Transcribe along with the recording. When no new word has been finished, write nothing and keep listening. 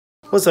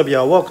What's up,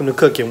 y'all? Welcome to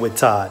Cooking with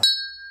Todd.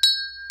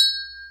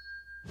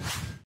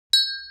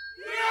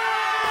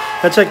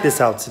 Now check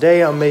this out.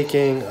 Today I'm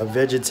making a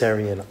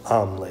vegetarian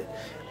omelet.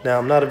 Now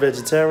I'm not a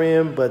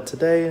vegetarian, but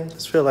today I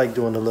just feel like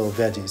doing a little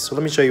veggies. So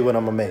let me show you what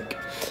I'm gonna make.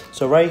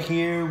 So right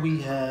here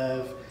we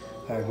have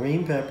our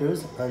green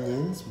peppers,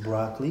 onions,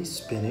 broccoli,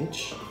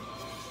 spinach.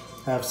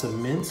 I have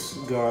some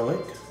minced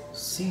garlic,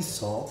 sea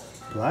salt,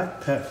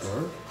 black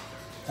pepper.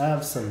 I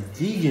have some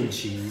vegan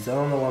cheese. I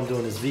don't know why I'm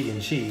doing this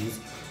vegan cheese.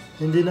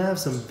 And then I have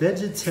some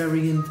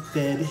vegetarian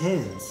fed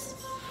hens.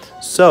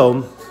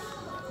 So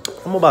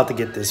I'm about to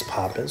get this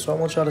popping. So I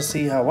want y'all to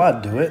see how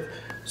I do it.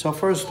 So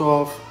first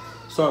off,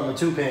 starting with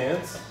 2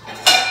 pans.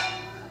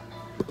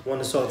 One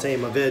to saute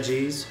my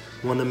veggies,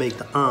 one to make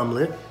the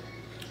omelet.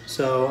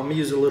 So I'm gonna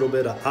use a little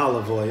bit of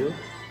olive oil.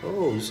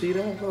 Oh, you see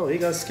that? Oh, he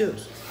got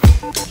skips.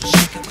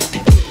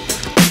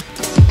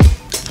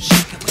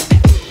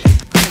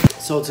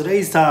 So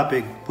today's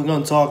topic, we're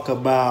gonna talk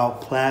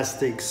about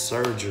plastic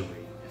surgery.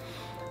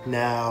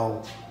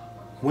 Now,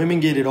 women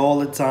get it all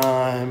the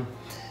time.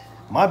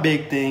 My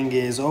big thing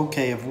is,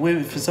 okay,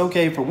 if it's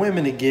okay for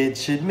women to get,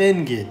 should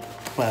men get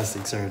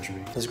plastic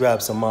surgery? Let's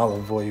grab some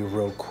olive oil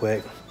real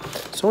quick.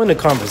 So in the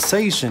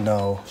conversation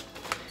though,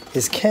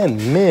 is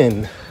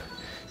do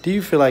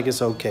you feel like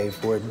it's okay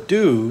for a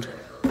dude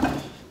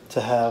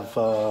to have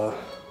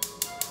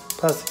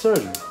plastic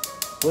surgery?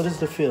 What is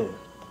the feeling?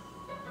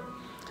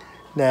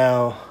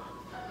 Now,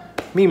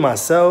 me,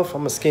 myself,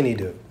 I'm a skinny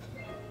dude.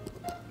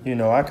 You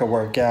know, I could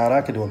work out,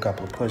 I could do a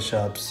couple of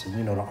push-ups, and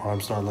you know, the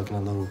arms start looking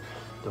a little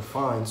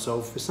defined.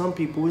 So for some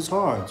people, it's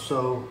hard.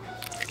 So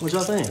what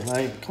y'all think?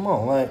 Like, come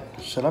on, like,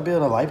 should I be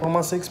able to lipo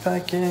my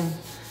 6-pack in?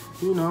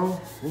 You know,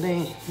 it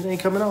ain't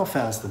coming out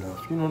fast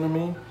enough. You know what I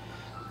mean?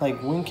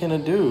 Like, when can a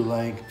dude?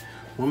 Like,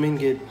 women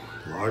get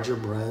larger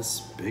breasts,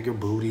 bigger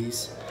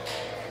booties.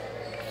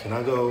 Can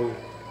I go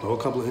throw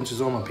a couple of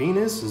inches on my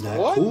penis? Is that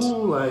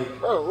cool? Like,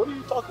 bro, what are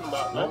you talking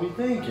about, man? What we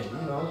thinking?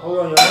 You know, hold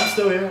on, y'all.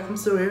 I'm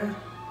still here.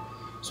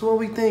 So what are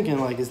we thinking?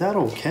 Like, is that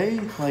okay?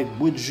 Like,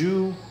 would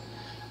you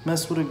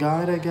mess with a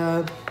guy that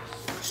got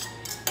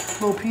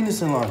a little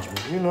penis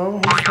enlargement? You know,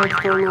 he's trying to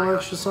throw a little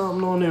extra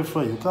something on there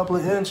for you, a couple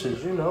of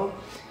inches. You know,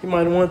 you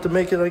might want to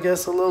make it, I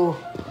guess, a little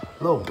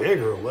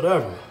bigger or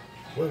whatever.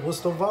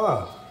 What's the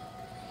vibe?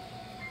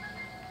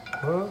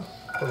 Huh? Hold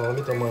on, let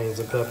me throw my onions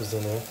and peppers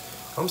in there.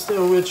 I'm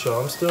still with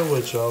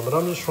y'all, but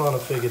I'm just trying to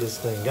figure this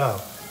thing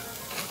out.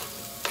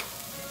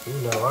 You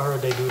know, I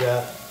heard they do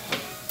that.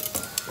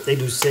 They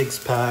do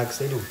 6-packs,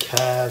 they do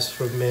calves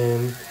for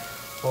men,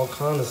 all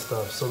kind of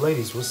stuff. So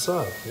ladies, what's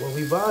up? What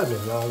we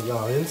vibing?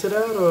 Y'all into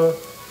that, or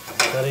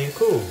that ain't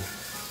cool?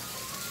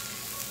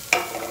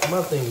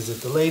 My thing is, if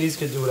the ladies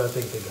could do it, I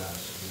think the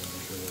guys should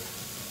do it.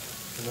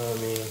 You know what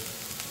I mean?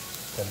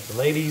 And if the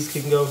ladies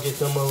can go get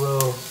them a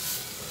little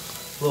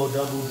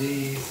double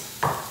D's,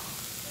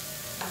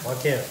 why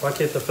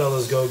can't the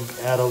fellas go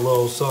add a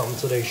little something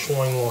to their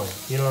schwing on?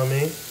 You know what I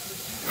mean?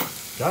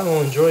 Y'all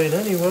gonna enjoy it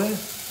anyway.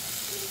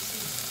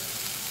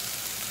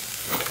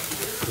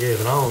 Yeah,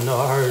 but I don't know.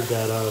 I heard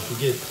that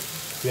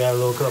if you add a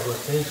little couple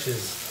of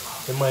inches,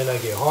 it might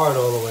not get hard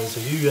all the way. So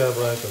you have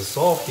like a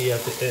softie at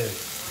the end.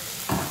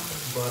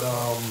 But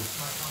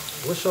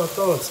what's your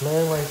thoughts,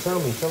 man? Like, tell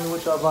me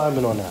what y'all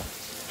vibing on that.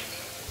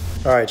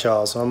 All right,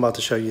 y'all. So I'm about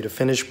to show you the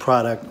finished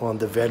product on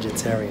the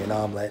vegetarian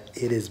omelet.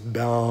 It is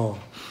bomb.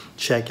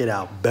 Check it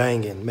out.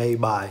 Banging.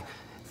 Made by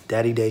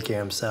Daddy Daycare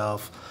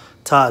himself,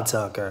 Todd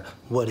Tucker.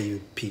 What do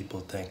you people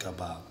think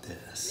about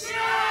this?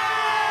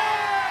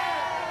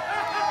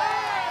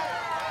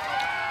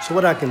 So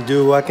what I can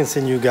do, I can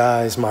send you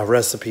guys my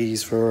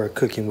recipes for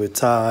Cooking with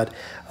Todd.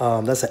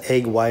 That's an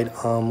egg white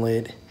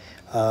omelet.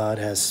 It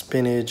has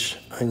spinach,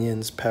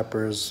 onions,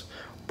 peppers,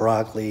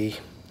 broccoli,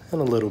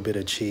 and a little bit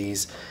of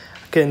cheese.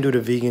 I couldn't do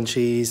the vegan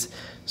cheese,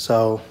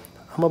 so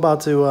I'm about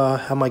to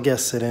have my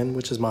guest sit in,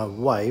 which is my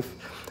wife.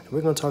 And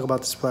we're gonna talk about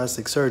this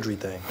plastic surgery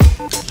thing.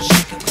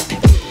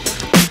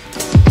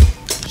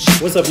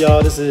 What's up,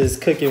 y'all? This is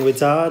Cooking with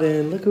Todd,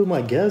 and look who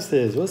my guest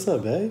is. What's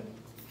up, babe?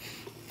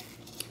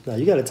 Now,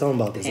 you got to tell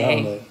them about this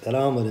omelet. That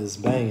omelet is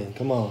banging.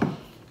 Come on.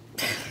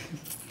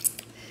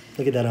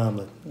 Look at that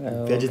omelet.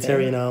 Oh,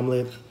 vegetarian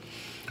omelet.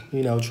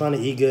 You know, trying to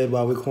eat good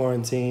while we're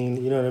quarantined.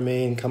 You know what I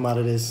mean? Come out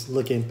of this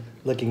looking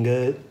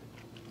good.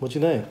 What you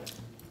think?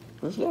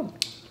 That's good.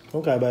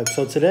 Okay, babe.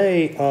 So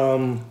today,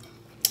 I'm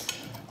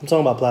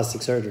talking about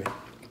plastic surgery.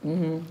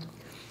 Mm-hmm.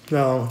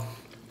 Now.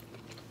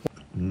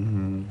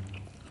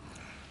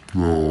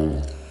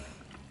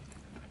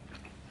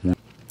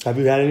 Have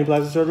you had any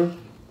plastic surgery?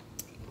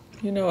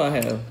 You know I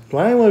have.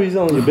 Well, I ain't want to be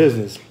telling your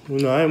business. You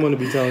know, I ain't want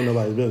to be telling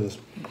nobody's business.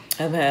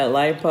 I've had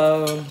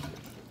lipo.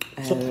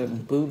 I had a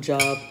boob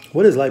job.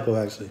 What is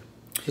lipo, actually?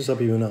 Just so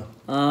people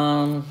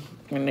know.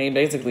 When they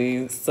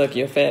basically suck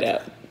your fat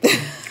out.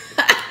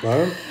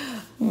 Right?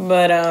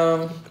 But,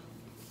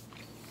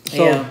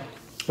 so, yeah.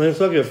 when it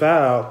suck your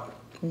fat out,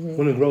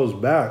 when it grows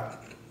back,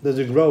 does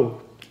it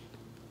grow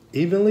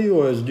evenly,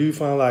 or do you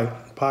find,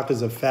 like,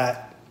 pockets of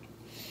fat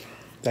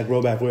that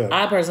grow back where?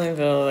 I personally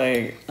feel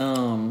like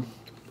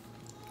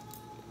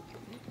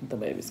The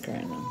baby's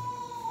crying now.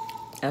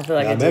 I feel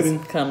like Yeah, it baby.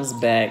 just comes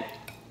back.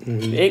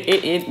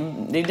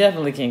 It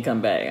definitely can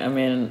come back. I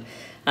mean,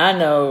 I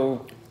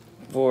know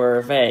for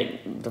a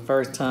fact the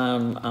first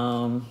time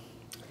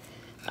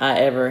I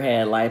ever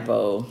had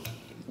lipo,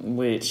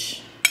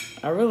 which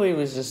I really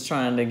was just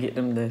trying to get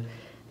them to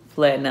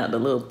flatten out the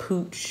little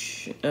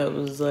pooch that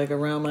was like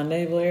around my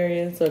navel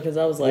area. So, because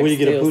I was like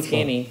still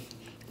skinny.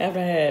 After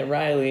I had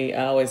Riley,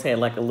 I always had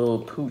like a little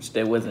pooch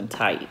that wasn't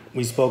tight.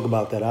 We spoke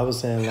about that. I was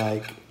saying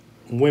like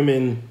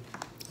women,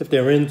 if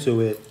they're into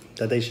it,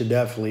 that they should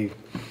definitely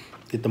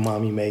get the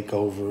mommy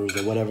makeovers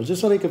or whatever,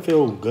 just so they can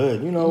feel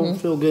good, you know,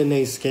 feel good in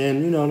their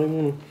skin. You know, they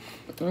want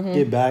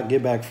to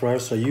get back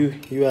fresh. So you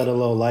had a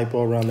little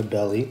lipo around the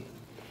belly.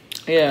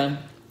 Yeah.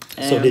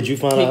 And so did you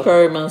find out? He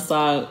curved my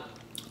side.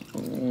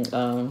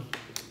 Well,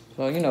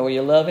 you know where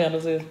your love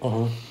handles is.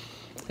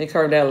 He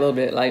curved that a little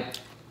bit. Like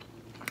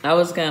I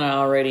was kind of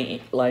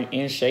already like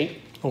in shape.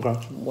 Okay.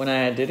 When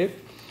I did it.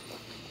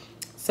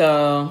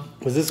 So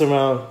was this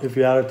around? If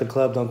you're out at the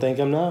club, don't think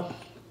I'm not.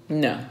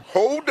 No.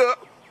 Hold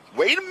up.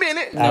 Wait a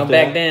minute. No,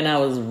 back then I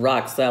was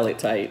rock solid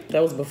tight.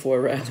 That was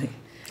before Riley.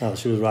 Oh,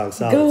 she was rock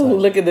solid. Go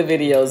look at the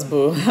videos,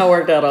 boo. I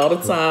worked out all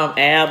the time.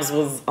 Abs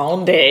was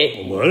on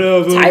deck.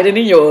 Whatever. Tighter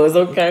than yours,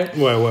 okay?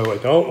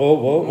 Wait. Don't.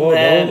 Go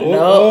back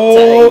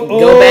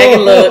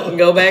and look.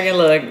 Go back and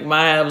look.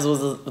 My abs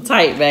was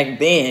tight back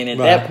then at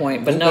that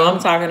point. But no, I'm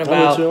talking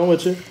about. I'm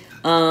with you.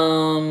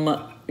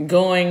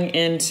 Going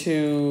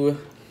into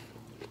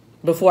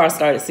before I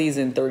started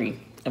season 3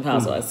 of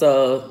Housewives.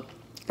 So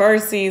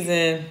first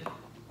season,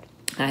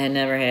 I had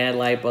never had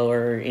lipo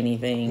or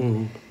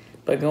anything.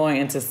 But going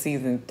into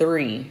season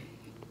 3,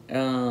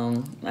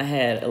 I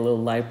had a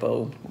little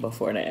lipo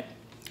before that.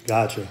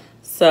 Gotcha.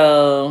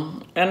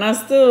 So, and I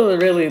still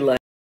really like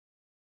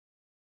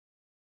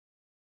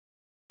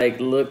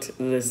looked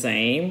the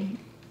same.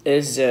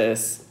 It's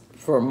just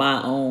for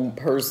my own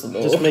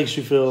personal. Just makes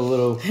you feel a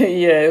little.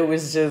 Yeah, it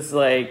was just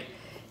like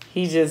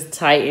he just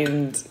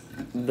tightened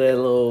the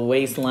little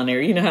waistline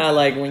area. You know how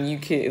like when you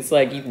can, it's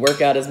like you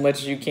work out as much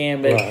as you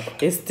can,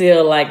 but it's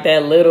still like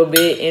that little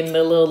bit in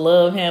the little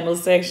love handle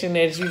section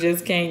that you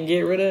just can't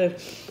get rid of.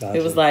 Gotcha.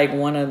 It was like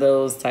one of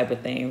those type of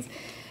things.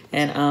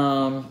 And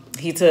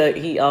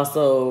he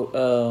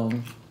also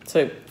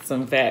took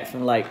some fat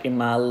from like in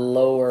my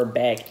lower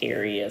back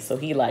area, so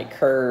he like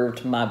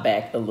curved my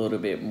back a little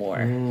bit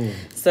more.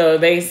 So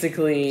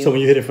basically, so when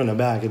you hit it from the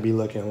back, it'd be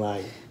looking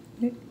like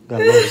got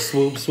a little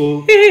swoop,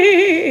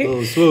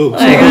 little swoop.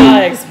 Like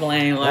I'll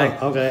explain.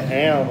 Like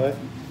okay,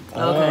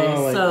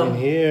 like so in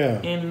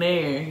here, in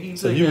there.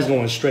 So you was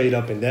going straight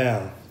up and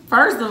down.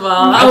 First of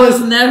all, I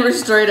was never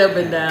straight up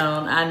and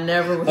down. I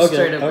never was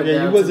straight up and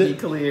down. You wasn't, to be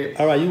clear.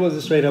 All right, you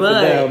wasn't straight up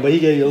and down, but he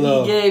gave you a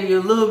little. He gave you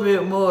a little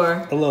bit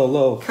more. A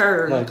little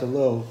curve, like a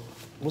little.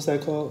 What's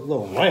that called? A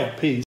little ramp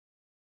piece.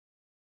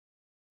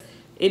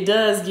 It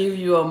does give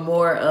you a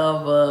more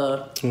of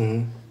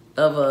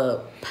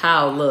a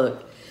pow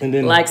look. And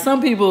then, like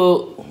some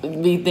people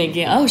be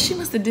thinking, "Oh, she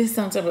must have did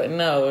something." But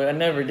no, I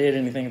never did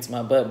anything to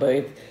my butt.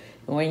 But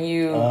when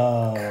you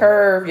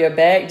curve your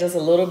back just a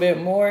little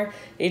bit more,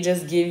 it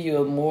just gives you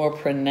a more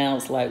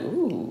pronounced, like,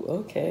 ooh,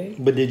 okay.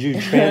 But did you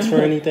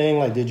transfer anything?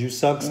 Like, did you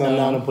suck something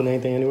out and put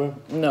anything anywhere?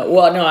 No.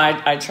 Well, no,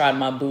 I tried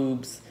my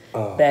boobs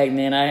back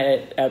then. I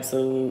had I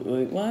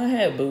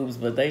had boobs,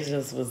 but they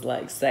just was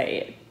like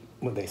sad.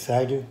 What, they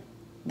sagging?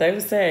 They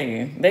was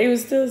sagging. They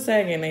was still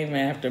sagging even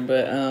after,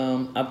 but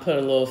I put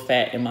a little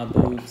fat in my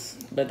boobs.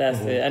 But that's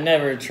it. I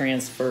never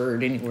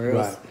transferred anywhere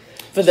else. Right.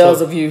 For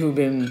those of you who've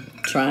been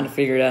trying to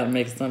figure it out and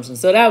make assumptions.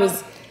 So that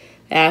was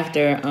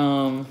after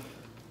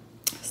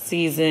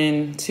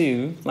season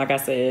 2, like I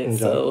said. Okay.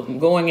 So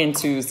going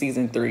into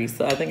season 3.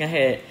 So I think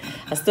I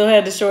still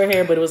had the short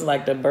hair, but it was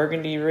like the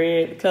burgundy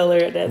red color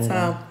at that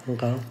time.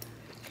 Okay.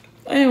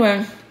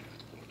 Anyway.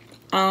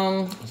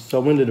 So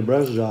when did the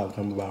breast job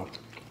come about?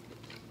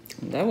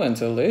 That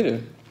wasn't until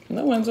later.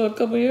 That wasn't until a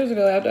couple years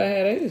ago after I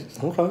had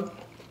AIDS. Okay.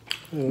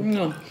 Yeah.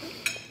 No.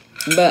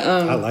 But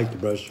I like the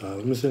breast job.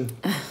 Let me see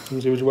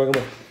what you're working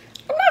with.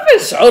 I'm not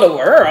gonna show the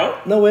world.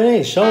 No, it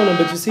ain't showing them,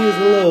 but you see it's a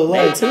little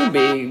like too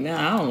big. No,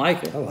 I don't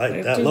like it. I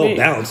like that little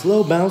bounce.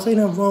 Little bounce. Ain't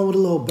nothing wrong with a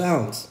little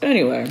bounce.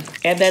 Anyway,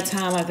 at that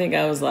time I think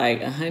I was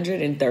like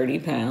 130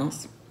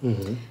 pounds.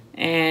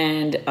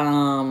 And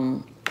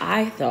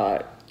I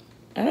thought,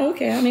 oh,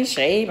 okay, I'm in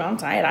shape. I'm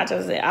tight.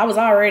 I was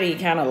already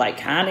kind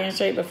of in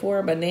shape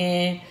before, but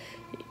then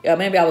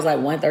maybe I was like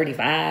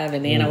 135,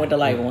 and then I went to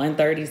like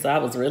 130, so I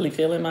was really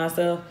feeling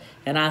myself,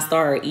 and I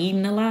started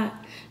eating a lot,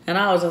 and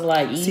I was just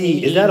like eating.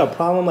 See, is that a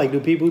problem? Like, do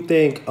people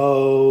think,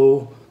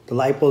 oh, the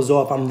lipo's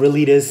off, I'm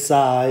really this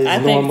size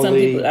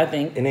normally? I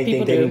think and they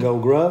think they can go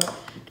grub?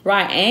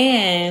 Right,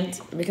 and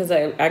because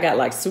I got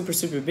like super,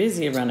 super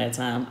busy around that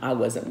time, I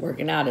wasn't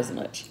working out as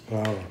much.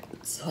 Oh.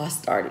 So I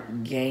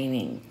started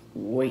gaining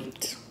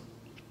weight.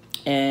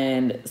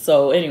 And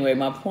so anyway,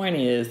 my point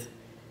is,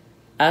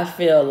 I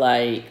feel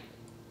like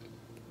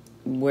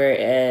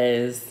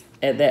whereas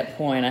at that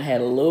point I had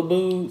a little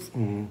boobs,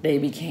 they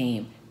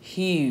became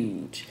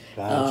huge.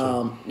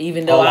 Gotcha.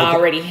 Even though I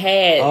already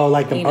had. Oh,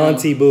 like the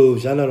auntie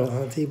boobs. I know the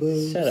auntie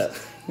boobs. Shut up.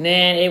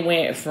 Then it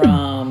went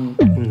from,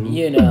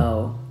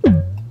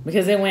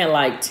 because it went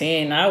like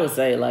 10, I would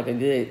say like a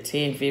good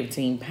 10,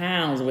 15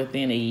 pounds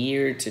within a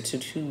year to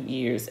 2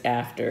 years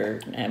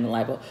after having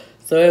lipo.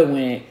 So it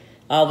went,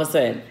 all of a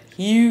sudden,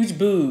 huge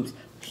boobs,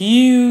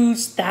 huge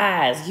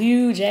thighs,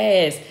 huge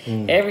ass.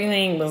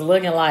 Everything was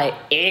looking like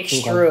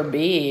extra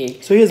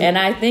big. And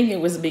I think it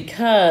was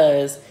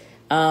because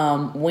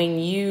when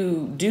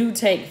you do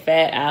take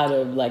fat out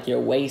of like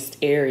your waist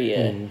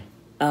area,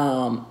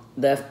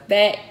 the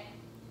fat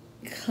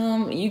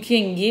you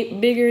can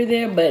get bigger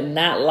there, but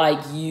not like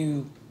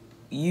you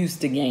used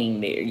to gain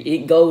there.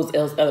 It goes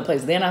other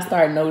places. Then I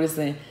started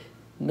noticing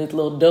this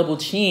little double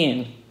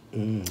chin.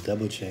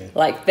 Double chin.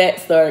 Like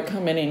fat started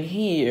coming in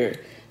here.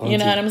 You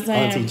know what I'm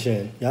saying? Auntie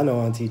chin. Y'all know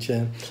auntie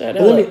chin. Shut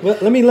up.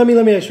 Let me ask you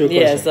a question.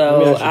 Yeah,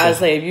 so I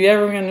say if you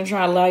ever gonna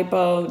try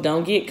lipo,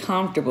 don't get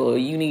comfortable.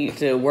 You need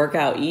to work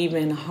out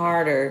even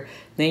harder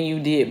than you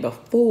did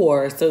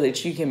before so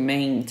that you can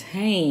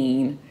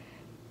maintain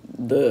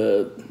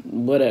the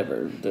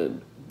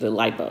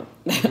lipo.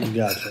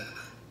 Gotcha.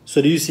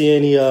 So do you see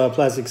any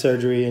plastic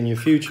surgery in your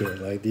future?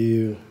 Like, do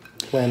you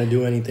plan to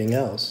do anything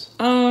else?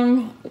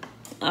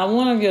 I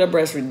want to get a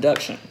breast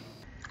reduction.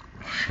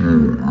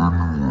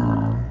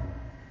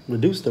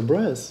 Reduce the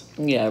breast?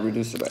 Yeah,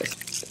 reduce the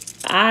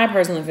breast. I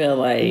personally feel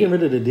like... You getting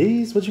rid of the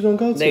D's? What you gonna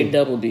go to? They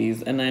double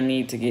D's, and I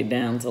need to get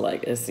down to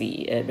like a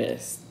C at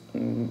best.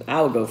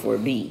 I would go for a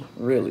B,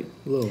 really.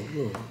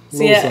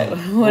 See,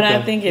 what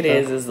I think it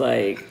is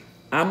like,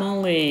 I'm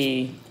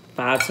only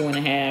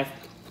 5'2.5".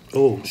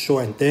 Oh,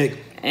 short and thick.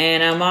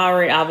 And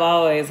I've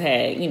always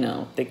had,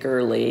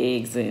 thicker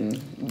legs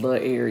and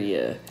butt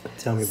area.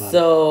 Tell me about it.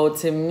 So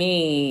to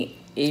me,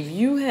 if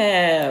you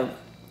have,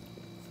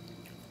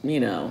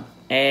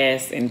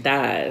 ass and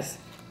thighs,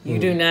 you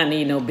do not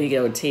need no big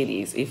old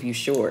titties if you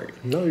short.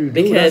 No, you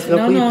do. Because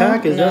that's complete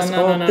package. That's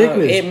called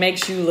thickness. It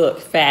makes you look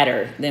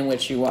fatter than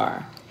what you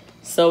are.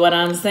 So what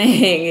I'm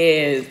saying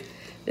is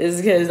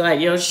because like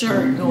your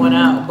shirt going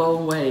out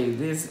both ways.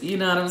 This, you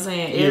know what I'm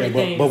saying?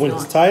 Everything. But when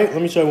it's tight,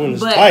 let me show you when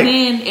it's tight. But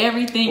then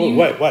everything.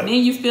 Then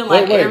you feel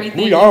like everything.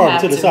 Move your arm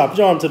to the side. Put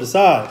your arm to the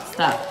side.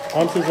 Stop.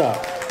 Arm to the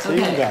side. So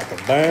you got the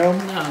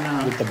bam.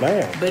 No. With the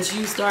bam. But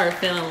you start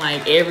feeling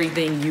like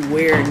everything you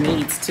wear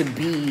needs to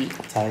be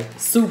tight,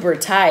 super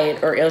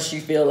tight, or else you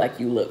feel like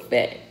you look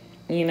fat.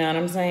 You know what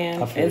I'm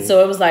saying? And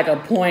so it was like a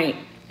point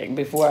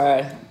before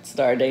I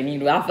started dating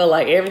you. I felt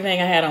like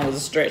everything I had on was a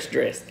stretch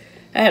dress.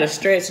 I had a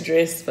stretch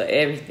dress for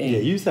everything. Yeah,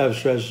 you used to have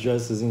stretch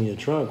dresses in your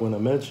trunk when I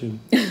met you.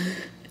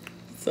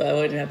 So I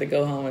wouldn't have to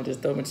go home and just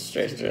throw a bunch of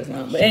stretch dress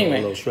on. But anyway,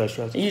 a little stretch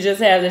dress. You just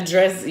have the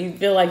dress. You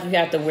feel like you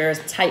have to wear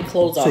tight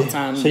clothes all the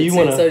time so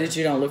that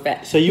you don't look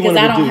fat. So you because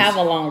I don't have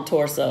a long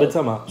torso. But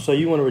tell me, so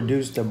you want to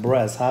reduce the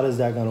breast. How does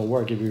that going to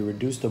work if you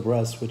reduce the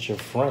breast with your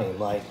frame?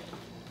 Like,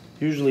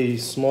 usually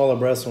smaller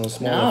breasts on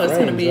smaller frames, it's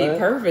going to be right?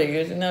 perfect.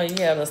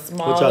 You have a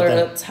smaller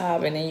up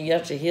top and then you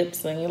got your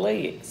hips and your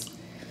legs.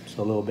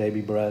 So little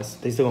baby breasts.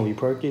 They still going to be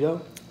perky, though?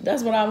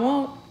 That's what I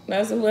want.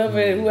 That's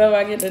whoever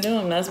I get to do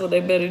them, that's what they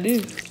better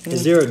do.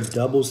 Is there a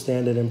double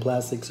standard in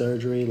plastic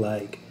surgery?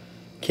 Like,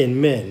 can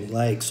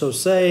men, so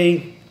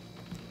say,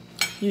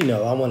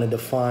 I want to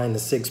define the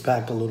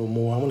six-pack a little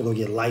more. I want to go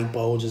get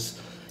lipo,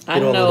 just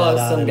get all of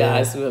that out some of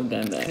guys who have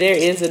done that. There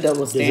is a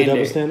double standard. Is it a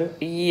double standard?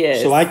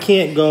 Yes. So I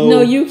can't go...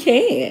 No, you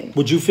can.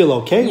 Would you feel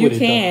okay with it, You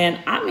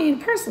can. I mean,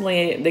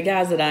 personally, the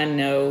guys that I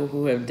know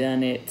who have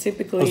done it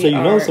typically so you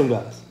know some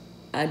guys?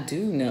 I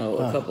do know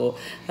a couple.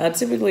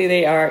 Typically,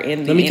 they are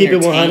in the Let me keep it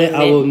 100.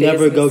 I will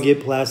never business. go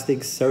get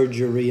plastic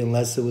surgery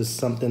unless it was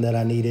something that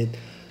I needed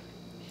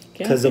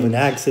because of an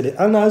accident.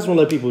 I just want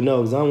to let people know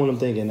because I don't want them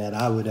thinking that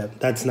I would have.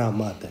 That's not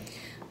my thing.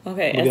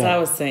 Okay, as I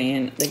was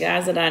saying, the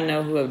guys that I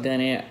know who have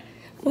done it,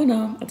 well,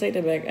 no, I take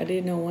that back. I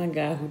did know one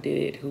guy who did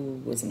it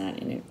who was not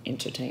in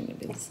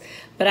entertainment business.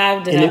 But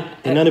I've done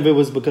and none of it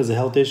was because of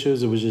health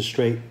issues. It was just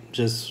straight,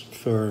 just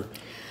for...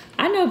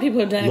 I know people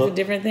have done it for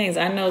different things.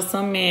 I know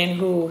some men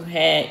who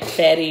had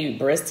fatty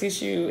breast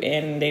tissue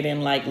and they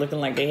didn't like looking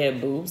like they had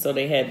boobs, so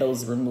they had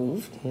those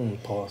removed.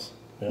 Pause.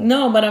 Yeah.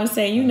 No, but I'm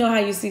saying, you know how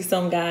you see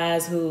some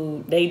guys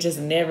who they just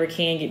never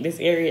can get this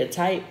area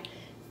tight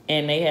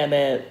and they have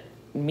that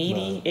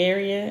meaty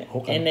area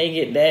and they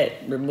get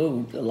that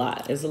removed a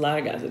lot. There's a lot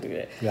of guys that do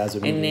that. Guys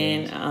are and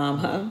then,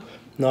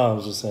 No, I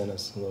was just saying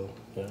that's a little,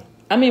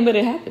 I mean, but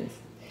it happens.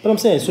 But I'm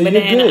saying, so but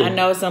you're then good. I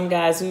know some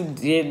guys who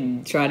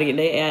did try to get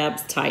their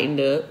abs tightened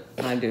up.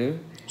 I do.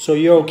 So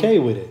you're okay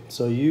with it.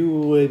 So you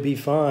would be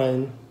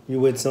fine.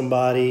 You with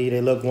somebody, they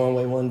look one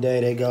way one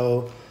day, they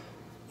go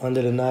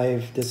under the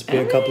knife,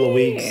 disappear a couple of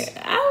weeks.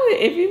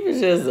 If you was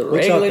just a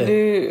regular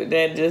dude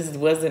that just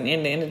wasn't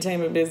in the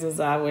entertainment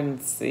business, I would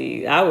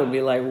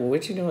be like, well,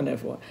 what you doing that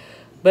for?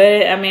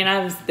 But I mean,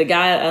 I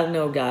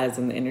know guys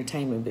in the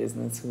entertainment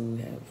business who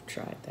have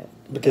tried that.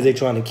 Because they're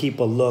trying to keep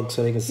a look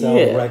so they can sell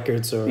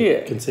records or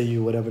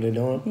continue whatever they're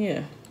doing?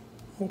 Yeah.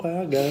 Okay,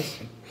 I guess.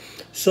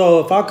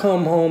 So if I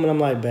come home and I'm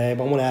like, babe,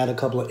 I want to add a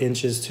couple of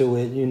inches to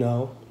it,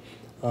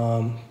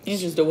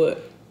 Inches to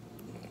what?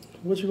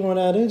 What you going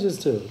to add inches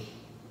to?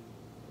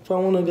 If I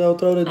want to go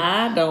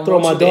I don't throw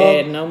want my you dog, to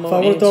add no more if I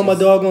want to inches. throw my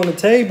dog on the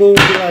table and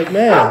be like,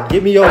 man,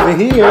 get me over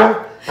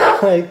here.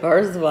 Like,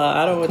 First of all,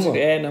 I don't want you Come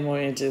to on. add no more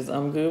inches.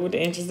 I'm good with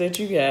the inches that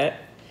you got.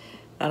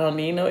 I don't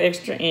need no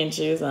extra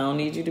inches. I don't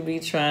need you to be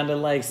trying to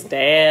like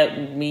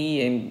stab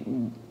me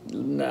and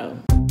no.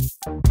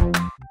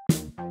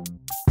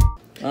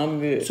 I'm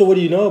good. so what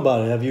do you know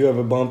about it? Have you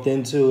ever bumped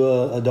into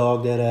a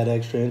dog that had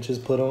extra inches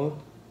put on?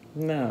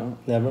 No.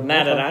 Never?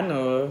 Not that Okay. I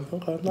know of.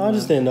 Okay. No, I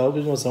just didn't know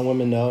because some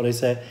women know. They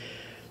say,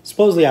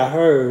 supposedly I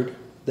heard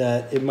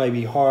that it might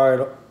be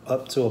hard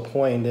up to a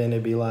point, then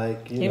it'd be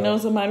like, You know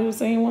somebody who's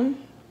seen one?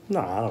 No,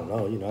 I don't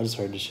know. I just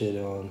heard the shit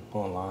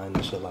online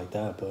and shit like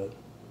that. But,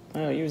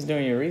 Oh, you was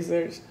doing your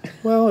research?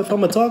 well, if I'm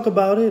going to talk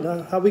about it,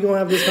 how we going to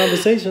have this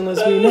conversation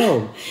unless we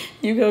know?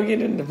 You go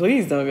get it.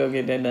 Please don't go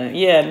get that done.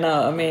 Yeah,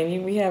 no. I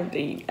mean, we have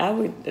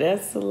to.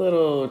 That's a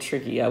little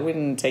tricky. I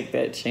wouldn't take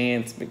that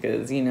chance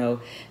because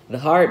the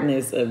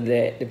hardness of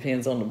that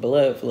depends on the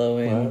blood flow,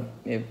 and Right.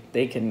 if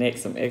they connect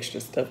some extra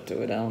stuff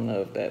to it, I don't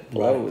know if that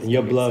flow is. And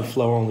your gonna be blood same.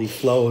 flow only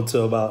flowed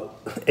to about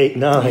 8,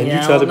 9. Yeah, You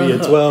I try to don't be at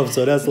know. 12,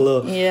 so that's a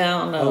little. Yeah, I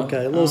don't know. Okay, a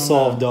I little don't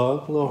soft know.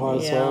 dog, a little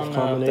hard Yeah, I soft don't know if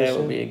combination. that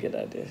would be a good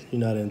idea.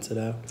 You're not into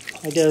that.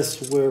 I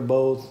guess we're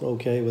both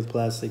okay with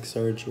plastic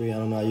surgery. I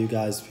don't know how you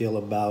guys feel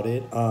about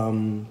it.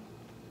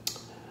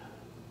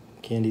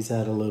 Kandi's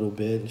had a little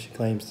bit. She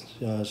claims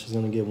she's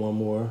going to get one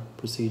more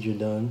procedure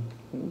done.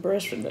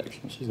 Breast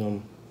reduction. She's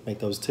going to make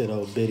those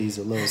tittle bitties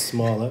a little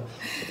smaller.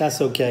 But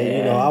that's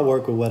okay. Yeah. I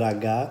work with what I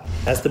got.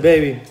 That's the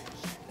baby.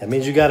 That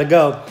means you got to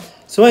go.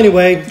 So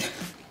anyway,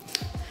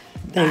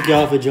 thank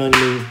y'all for joining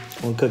me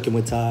on Cooking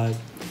with Todd.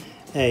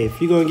 Hey, if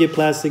you're going to get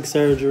plastic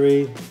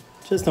surgery,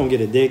 just don't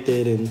get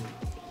addicted and,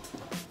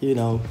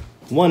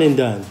 one and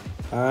done.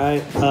 All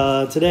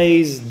right.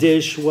 Today's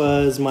dish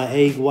was my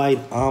egg white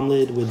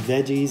omelet with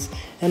veggies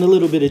and a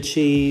little bit of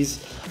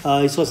cheese.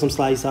 You saw some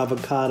sliced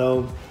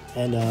avocado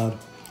and a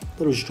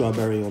little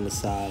strawberry on the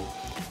side.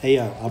 Hey,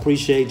 I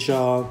appreciate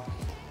y'all.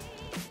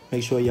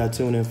 Make sure y'all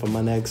tune in for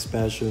my next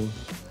special.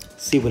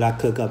 See what I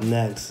cook up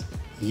next.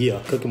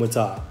 Yeah, Cooking with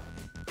Todd.